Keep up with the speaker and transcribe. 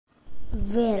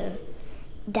Well,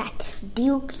 that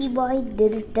Dukey boy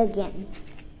did it again.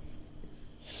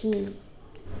 He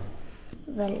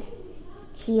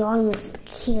almost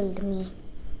killed me.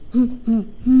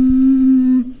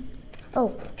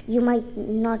 Oh, you might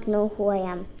not know who I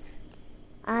am.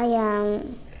 I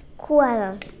am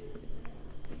Koala.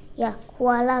 Yeah,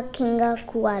 Koala Kinga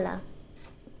Koala.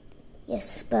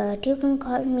 Yes, but you can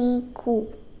call me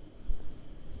Kude.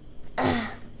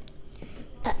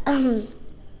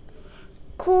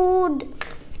 Kude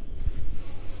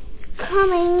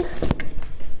coming.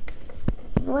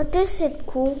 What is it,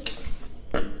 Kude?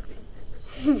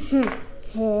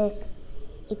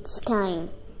 It's time.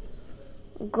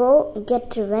 Go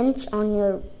get revenge on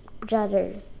your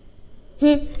brother.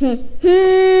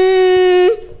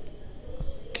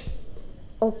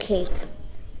 Okay.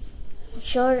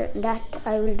 Sure, that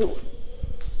I will do.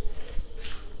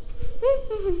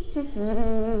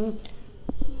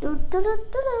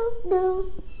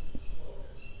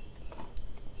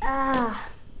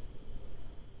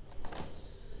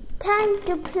 Time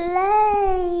to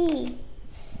play.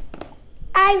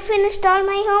 I finished all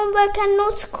my homework and no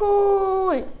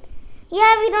school.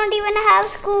 Yeah, we don't even have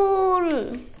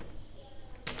school.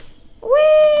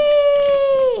 Wee.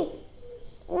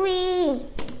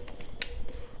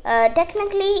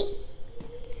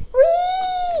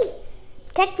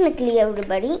 Technically,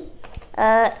 everybody,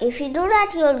 if you do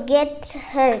that, you'll get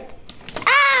hurt.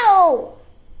 Ow!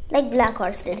 Like Black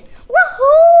Horse did.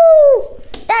 Woohoo!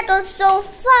 That was so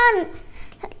fun.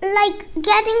 Like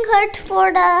getting hurt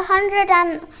for the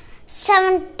 100th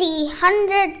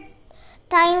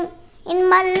time in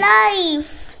my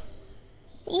life.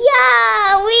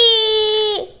 Yeah,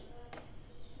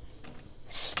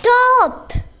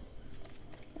 stop.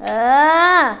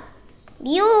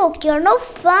 Duke, you're no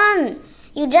fun.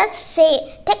 You just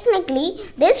say, technically,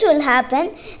 this will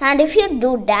happen, and if you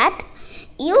do that,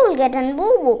 you will get a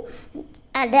boo-boo.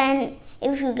 And then,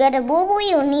 if you get a boo-boo,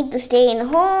 you need to stay in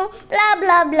home, blah,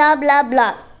 blah, blah, blah,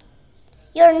 blah.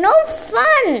 You're no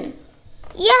fun.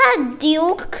 Yeah,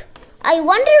 Duke. I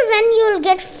wonder when you'll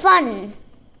get fun.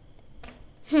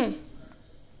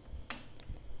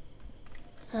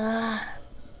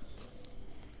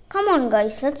 Come on,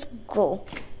 guys, let's go.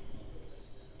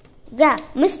 Yeah,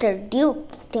 Mr. Duke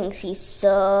thinks he's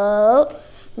so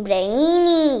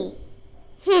brainy.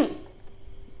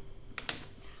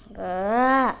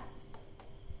 Yeah.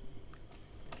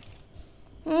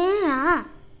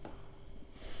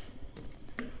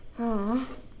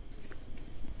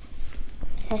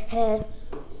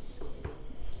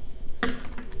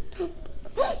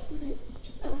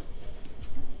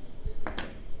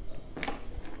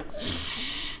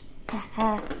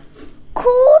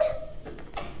 Kude?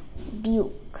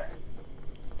 Duke.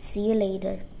 See you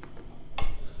later.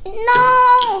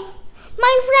 No!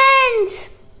 My friends!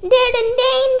 They're in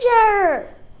danger!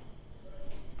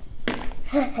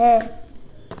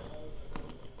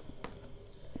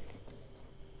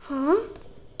 Huh?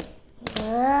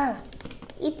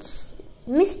 It's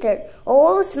Mr.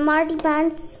 Oh, Smarty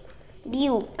Pants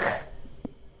Duke.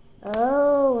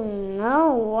 Oh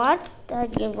no, what are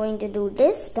you going to do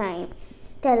this time?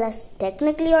 Tell us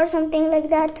technically or something like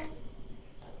that?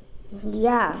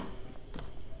 Yeah.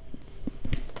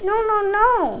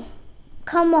 No.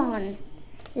 Come on.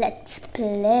 Let's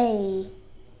play.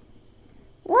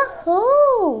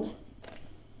 Woohoo!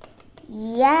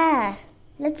 Yeah.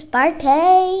 Let's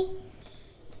party.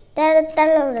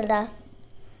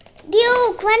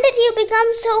 Duke, when did you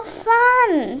become so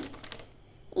fun?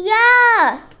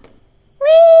 Yeah.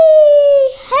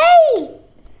 Whee! Hey!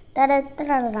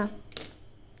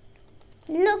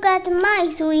 Look at my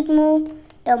sweet move,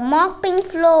 the mopping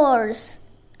floors.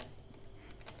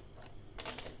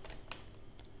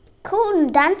 Cool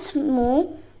dance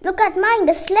move. Look at mine,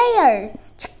 the Slayer.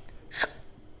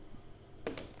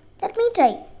 Let me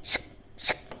try.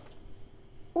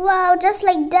 Wow, just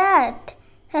like that.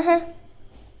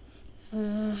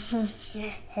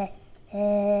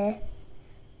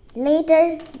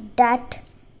 Later that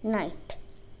night.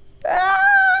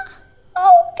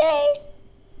 Okay.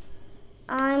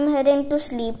 I'm heading to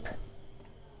sleep.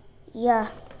 Yeah.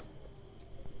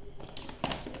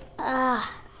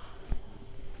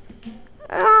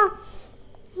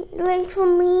 Wait for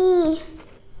me.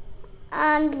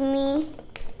 And me.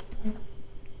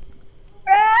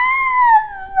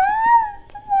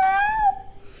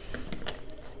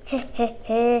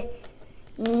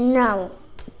 Now,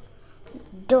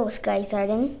 those guys are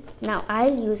in. Now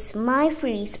I'll use my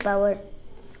freeze power.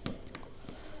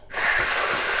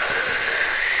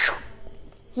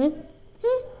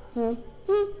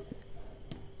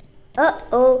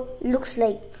 Uh-oh, looks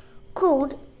like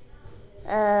Kude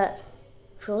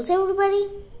Froze everybody?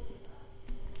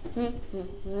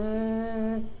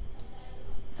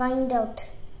 Find out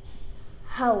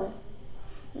how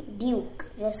Duke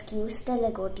rescues the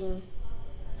Lego team.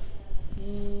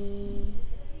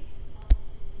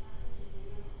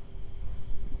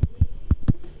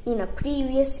 In a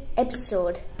previous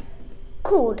episode,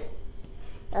 Kude,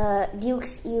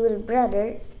 Duke's evil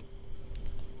brother,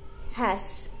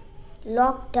 has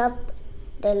locked up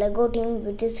the Lego team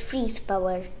with his freeze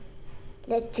power.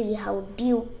 Let's see how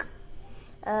Duke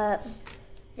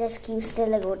rescues the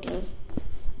Lego team.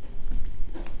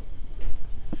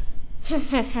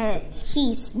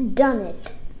 He's done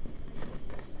it.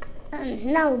 And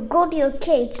now go to your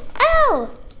cage. Ow!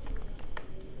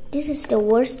 This is the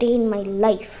worst day in my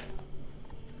life.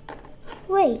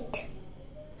 Wait.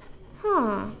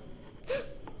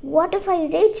 What if I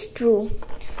rage through?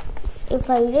 If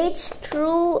I rage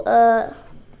through,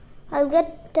 I'll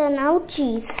get an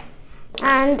ouchies.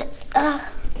 And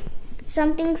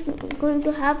something's going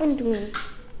to happen to me.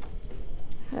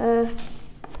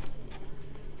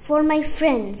 For my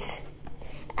friends.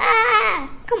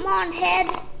 Come on, head.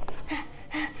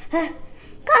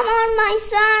 Come on, my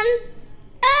son.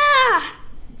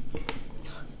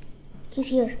 He's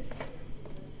here.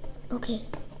 Okay.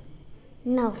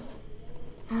 Now.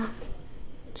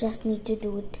 Just need to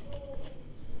do it.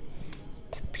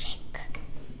 The break.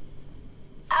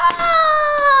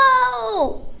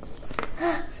 Oh!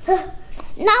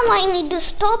 Now I need to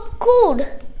stop Kude.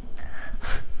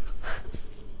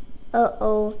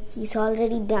 Uh-oh, he's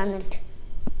already done it.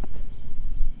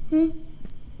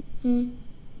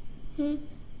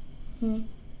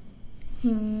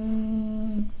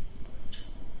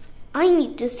 I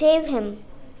need to save him.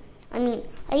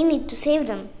 I need to save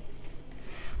them.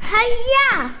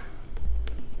 Hiya!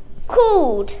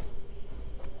 Kude!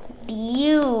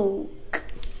 Duke!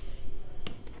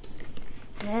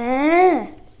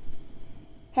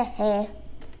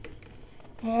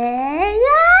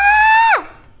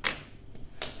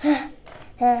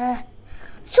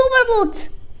 Super boots!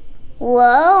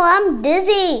 Whoa, I'm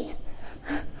dizzy.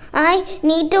 I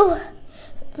need to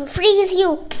freeze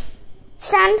you.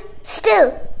 Stand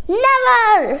still.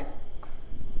 Never!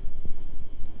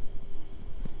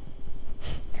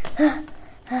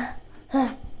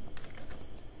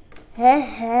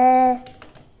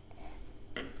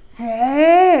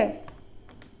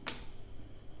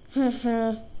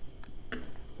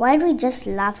 Why are we just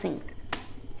laughing?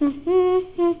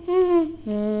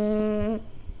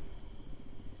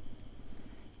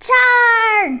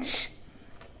 Charge!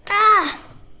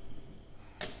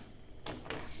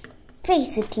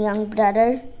 Face it, young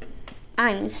brother.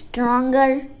 I'm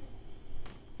stronger.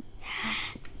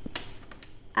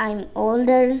 I'm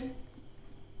older.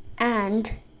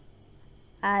 And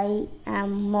I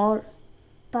am more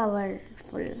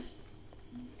powerful.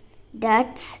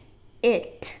 That's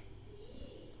it.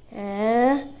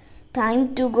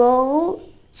 Time to go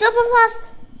super fast.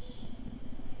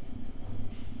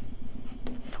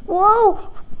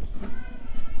 Whoa!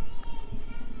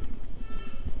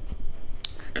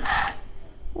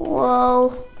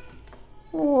 Whoa!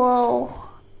 Whoa!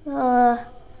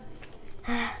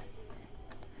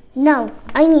 Now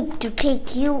I need to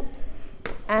take you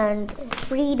and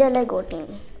free the Lego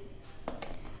team.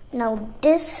 Now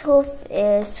this hoof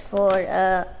is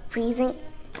for freezing,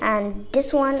 and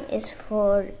this one is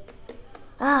for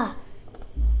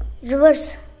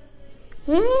reverse.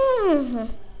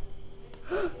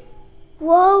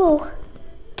 Whoa!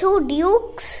 2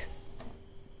 dukes.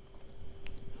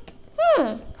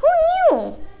 Who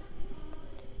knew?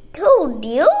 2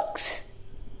 dukes?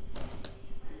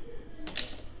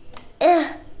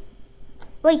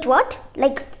 Wait, what?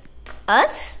 Like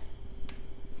us?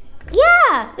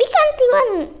 Yeah, we can't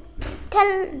even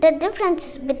tell the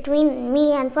difference between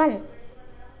me and Fun.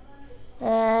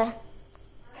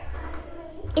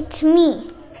 It's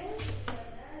me.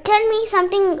 Tell me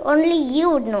something only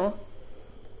you would know.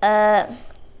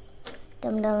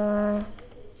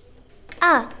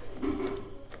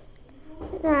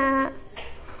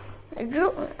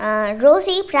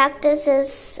 Rosie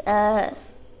practices.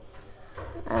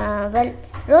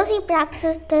 Rosie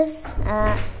practices.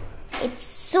 It's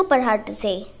super hard to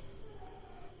say.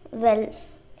 Well,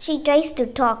 she tries to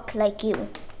talk like you.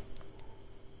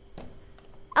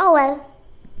 Oh well.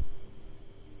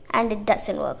 And it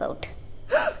doesn't work out.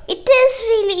 It is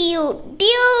really you,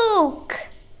 Duke!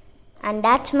 And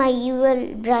that's my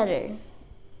evil brother.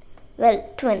 Well,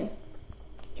 twin.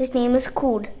 His name is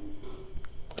Kude.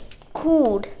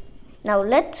 Kude. Now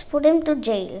let's put him to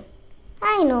jail.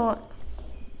 I know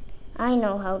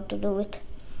how to do it.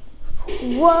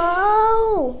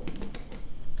 Whoa!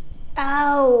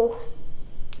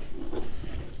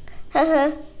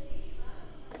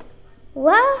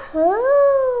 Wahoo!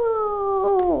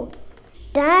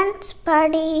 Dance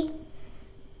party.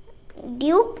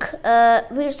 Duke,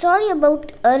 we're sorry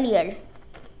about earlier.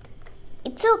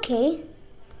 It's okay.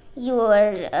 You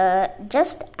were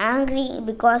just angry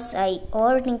because I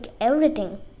overthink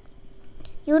everything.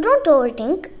 You don't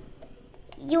overthink.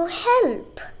 You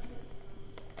help.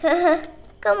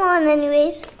 Come on,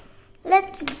 anyways.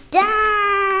 Let's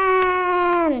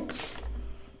dance.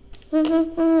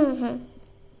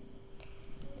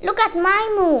 Look at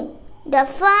my move. The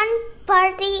fun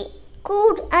party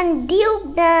Kude and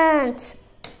Duke dance.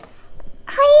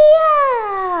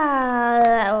 Hiya!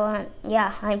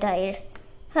 Yeah, I'm tired.